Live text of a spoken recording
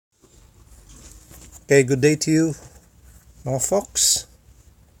Okay, good day to you, mga folks.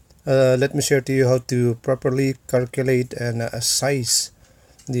 Let me share to you how to properly calculate and size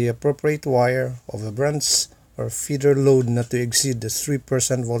the appropriate wire of a branch or feeder load not to exceed the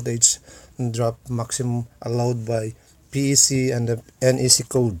 3% voltage drop maximum allowed by PEC and the NEC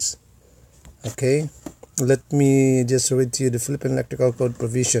codes. Okay, let me just read to you the Philippine Electrical Code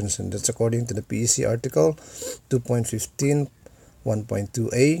provisions, and that's according to the PEC article 2.15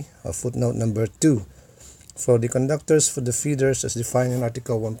 1.2a, footnote number 2. For the conductors for the feeders as defined in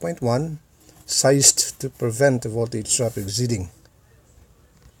Article 1.1, sized to prevent the voltage drop exceeding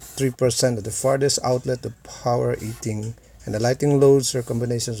 3% at the farthest outlet of power heating and the lighting loads or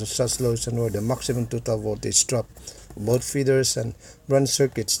combinations of such loads and where the maximum total voltage drop of both feeders and branch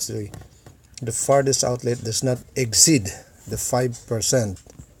circuits to the farthest outlet does not exceed the 5%.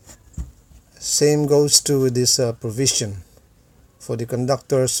 Same goes to this provision for the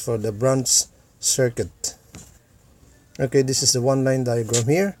conductors for the branch circuit. Okay, this is the one line diagram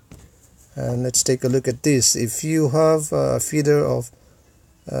here, and let's take a look at this. If you have a feeder of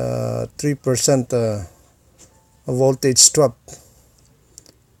 3% voltage drop,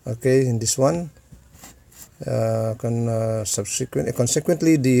 okay, in this one,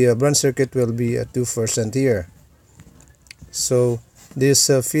 consequently the branch circuit will be at 2% here. So this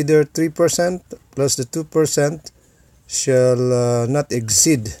feeder 3% plus the 2% shall not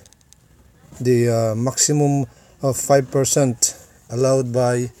exceed the maximum of 5% allowed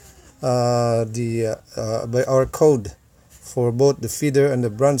by by our code for both the feeder and the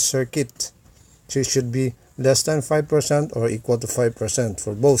branch circuit. So it should be less than 5% or equal to 5%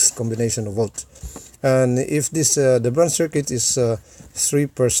 for both combination of both. And if this the branch circuit is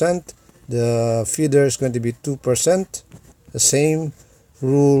 3%, the feeder is going to be 2%. The same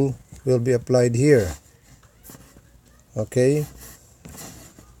rule will be applied here. Okay,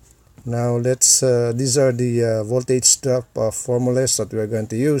 now let's these are the voltage drop formulas that we are going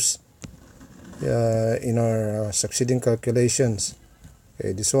to use in our succeeding calculations.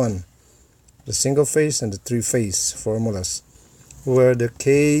 Okay, this one, the single phase and the three phase formulas, where the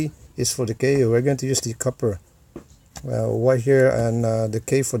K is for the K, we're going to use the copper wire here, and the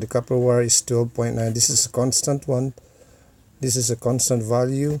K for the copper wire is 12.9. This is a constant one. This is a constant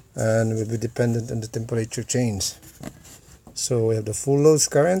value and will be dependent on the temperature change. So we have the full load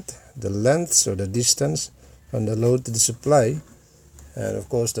current, the length or the distance from the load to the supply, and of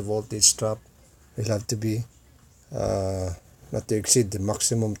course the voltage drop will have to be not to exceed the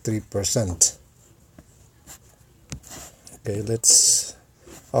maximum 3%. Okay,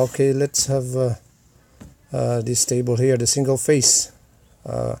 let's have this table here, the single phase.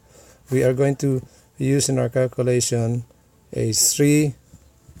 We are going to use in our calculation a 3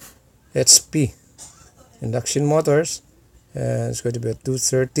 HP induction motors, and it's going to be at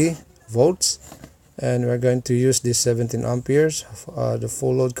 230 volts, and we're going to use this 17 amperes the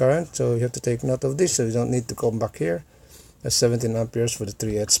full load current. So you have to take note of this, so you don't need to come back here. That's 17 amperes for the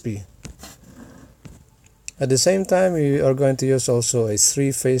 3 HP. At the same time, we are going to use also a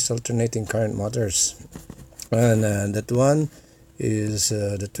 3-phase alternating current motors, and that one is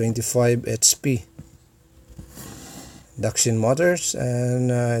the 25 HP induction motors,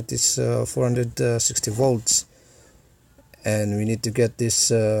 and it is 460 volts. And we need to get this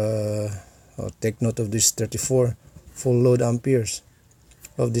take note of this 34 full load amperes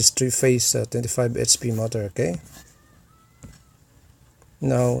of this 3-phase 25 HP motor. Okay,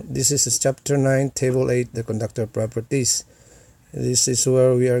 now this is chapter 9 table 8, the conductor properties. This is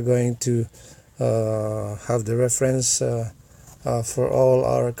where we are going to have the reference for all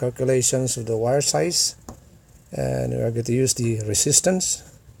our calculations of the wire size, and we are going to use the resistance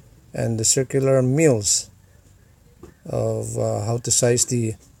and the circular mills of how to size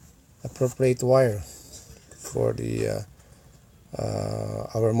the appropriate wire for the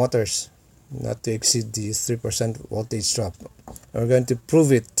our motors not to exceed the 3% voltage drop. We're going to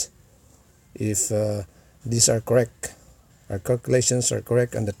prove it if these are correct, our calculations are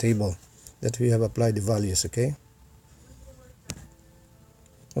correct on the table that we have applied the values. Okay,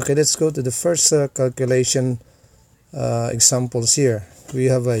 let's go to the first calculation examples here. We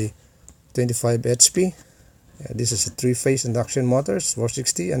have a 25 HP. This is a 3-phase induction motors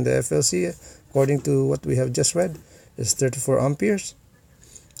 460, and the FLC, according to what we have just read, is 34 amperes.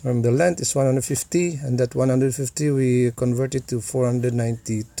 The length is 150, and that 150 we converted to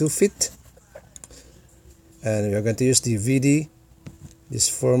 492 feet. And we are going to use the VD, this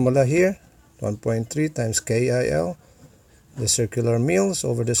formula here, 1.3 times KIL, the circular mills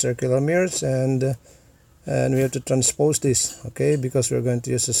over the circular mirrors, and we have to transpose this, okay, because we're going to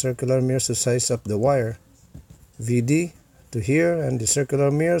use the circular mirrors to size up the wire. VD to here, and the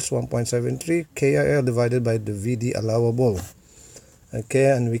circular mirrors 1.73 KIL divided by the VD allowable.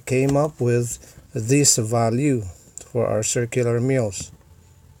 Okay, and we came up with this value for our circular mills.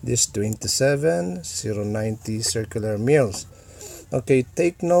 This 27,090 circular mills. Okay,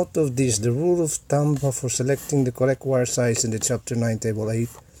 take note of this. The rule of thumb for selecting the correct wire size in the chapter 9 table 8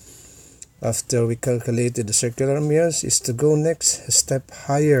 after we calculated the circular mirrors is to go next a step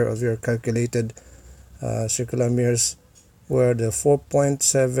higher of your calculated circular mirrors, where the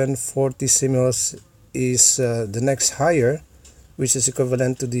 4.740 simils is the next higher, which is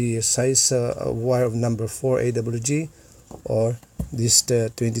equivalent to the size wire of number 4 AWG, or this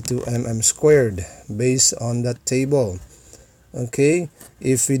 22 mm squared based on that table. Okay,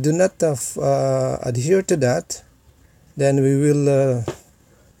 if we do not adhere to that, then we will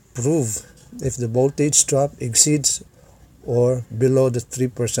prove if the voltage drop exceeds or below the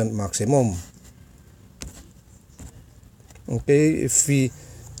 3% maximum. Okay, if we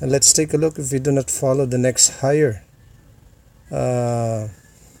let's take a look if we do not follow the next higher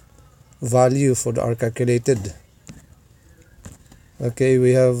value for the R calculated. Okay,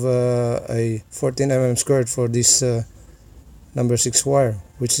 we have a 14 mm squared for this number 6 wire,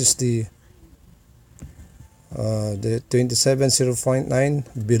 which is the 27.0.9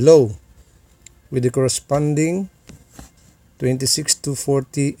 below, with the corresponding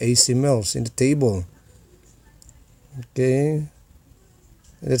 26,240 AC mils in the table. Okay,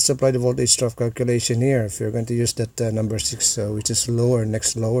 let's apply the voltage drop calculation here. If you're going to use that number 6, which is lower,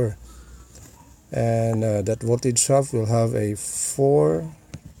 next lower, and that voltage drop will have a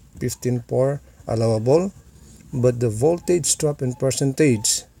 415 por allowable, but the voltage drop in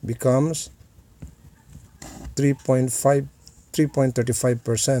percentage becomes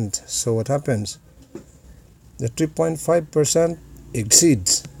 3.35%. So what happens? The 3.5%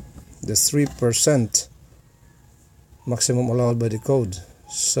 exceeds the 3% maximum allowed by the code,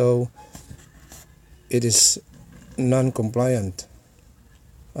 so it is non-compliant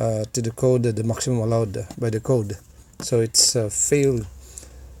to the code, the maximum allowed by the code, so it's failed.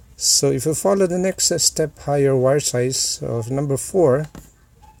 So if you follow the next step higher wire size of number 4,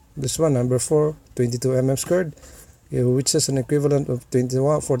 this one, number 4, 22 mm squared, which is an equivalent of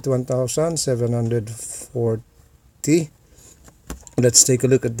 41,740. Let's take a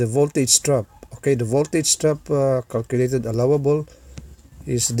look at the voltage drop. Okay, the voltage drop calculated allowable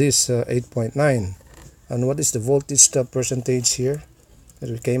is this 8.9. And what is the voltage drop percentage here that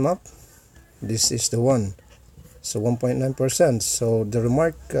we came up? This is the one. So 1.9%. So the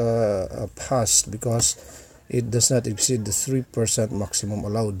remark passed because it does not exceed the 3% maximum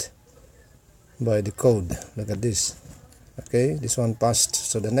allowed by the code. Look at this. Okay, this one passed.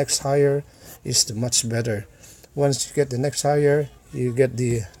 So the next higher is the much better. Once you get the next higher, you get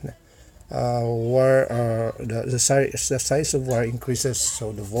the wire, the size of wire increases,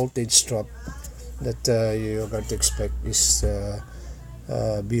 so the voltage drop that you're going to expect is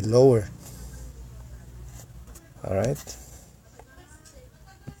be lower. Alright,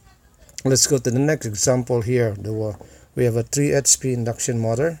 let's go to the next example here. We have a 3 HP induction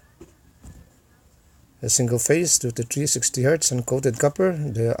motor, a single phase 2 to 3 60 Hz uncoated copper.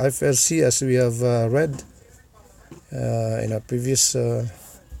 The FLC, as we have read in our previous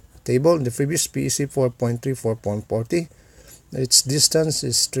table, in the previous PEC 4.3 4.40, its distance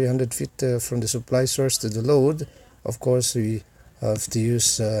is 300 feet from the supply source to the load. Of course, we have to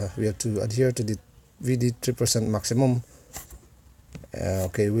adhere to the VD 3% maximum.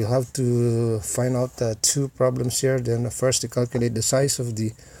 Okay, we'll have to find out two problems here. Then first, to calculate the size of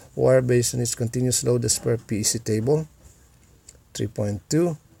the wire based on its continuous load as per PEC table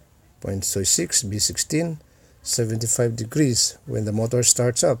 3.2, 0.6 B16, 75 degrees when the motor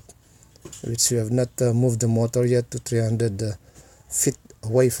starts up, which we have not moved the motor yet to 300 feet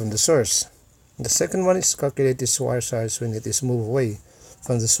away from the source. The second one is calculate this wire size when it is moved away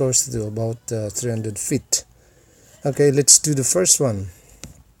from the source to about 300 feet. Okay, let's do the first one.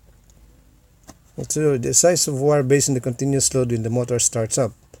 So the size of wire based on the continuous load when the motor starts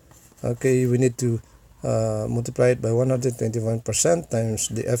up. Okay, we need to multiply it by 121% times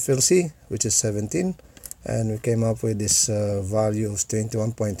the FLC, which is 17, and we came up with this value of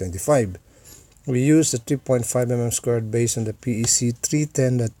 21.25. We used the 3.5 mm squared based on the PEC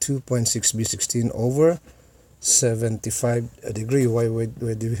 310 at 2.6 B16 over 75 degree. Why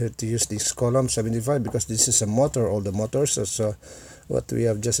do we have to use this column 75? Because this is a motor. All the motors, so what we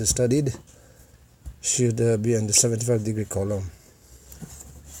have just studied should be in the 75 degree column.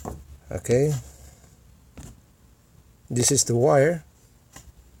 Okay, this is the wire.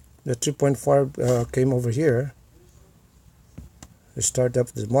 The 3.5 came over here. We start up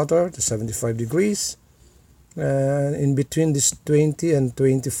the motor to 75 degrees, and in between this 20 and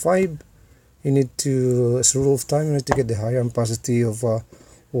 25 you need to, as a rule of thumb, you need to get the higher ampacity of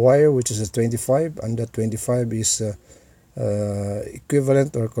wire, which is a 25, and that 25 is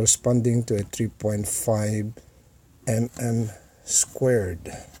equivalent or corresponding to a 3.5 mm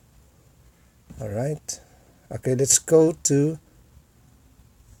squared. Alright, okay, let's go to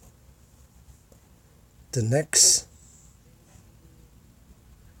the next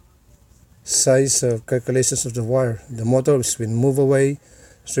size of calculations of the wire. The motor has been moved away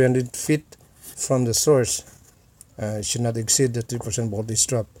 300 feet from the source. It should not exceed the 3% voltage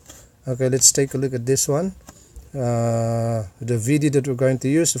drop. Okay, let's take a look at this one. The VD that we're going to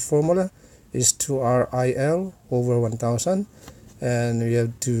use, the formula is 2RIL over 1000, and we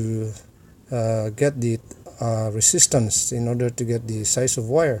have to get the resistance in order to get the size of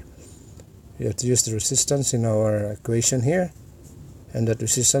wire. We have to use the resistance in our equation here, and that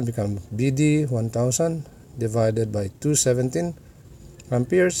resistance becomes BD 1000 divided by 217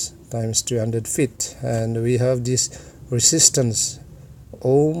 amperes times 300 feet, and we have this resistance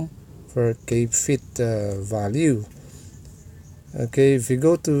ohm per k feet value. Okay, if you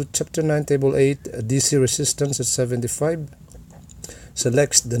go to chapter 9 table 8, DC resistance at 75,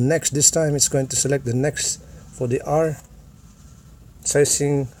 selects the next. This time it's going to select the next for the R,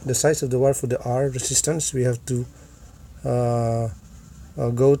 sizing the size of the wire for the R resistance. We have to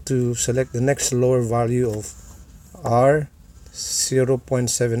go to select the next lower value of R,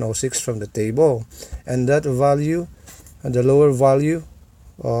 0.706 from the table, and that value, the lower value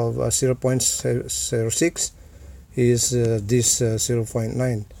of 0.06 is this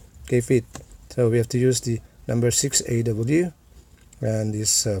 0.9 k feet. So we have to use the number 6 AW and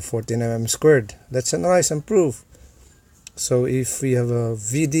this 14 mm squared. Let's analyze and prove. So if we have a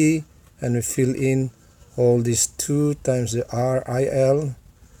VD and we fill in all these 2 times the RIL,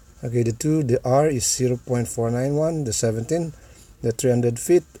 okay, the R is 0.491, the 17, the 300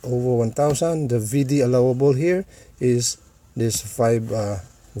 feet over 1000. The VD allowable here is this 5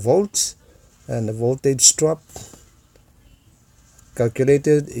 volts, and the voltage drop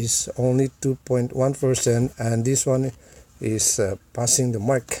calculated is only 2.1%, and this one is passing the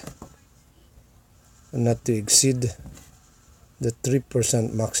mark, not to exceed the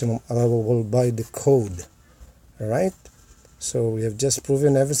 3% maximum allowable by the code. Alright, so we have just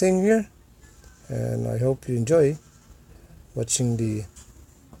proven everything here, and I hope you enjoy watching the.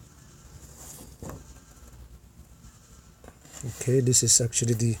 Okay, this is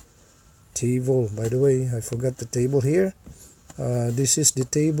actually the table. By the way, I forgot the table here. This is the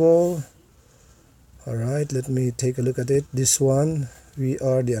table. Alright, let me take a look at it. This one, we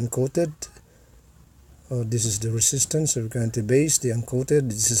are the uncoated. This is the resistance. So we're going to base the uncoated.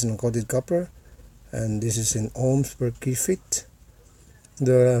 This is an uncoated copper, and this is in ohms per key feet.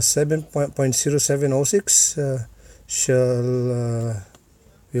 The 7.0706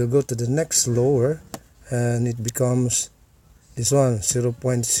 will go to the next lower, and it becomes this one,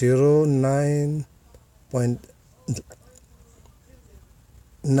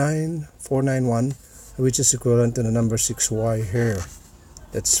 0.099491, which is equivalent to the number 6Y here.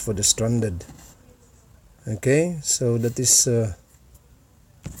 That's for the stranded. Okay, so that is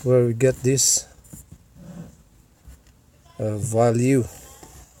where we get this value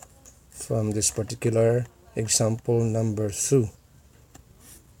from this particular example number 2.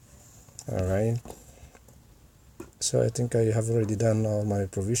 Alright, so I think I have already done all my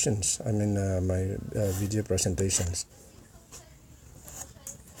provisions, my video presentations.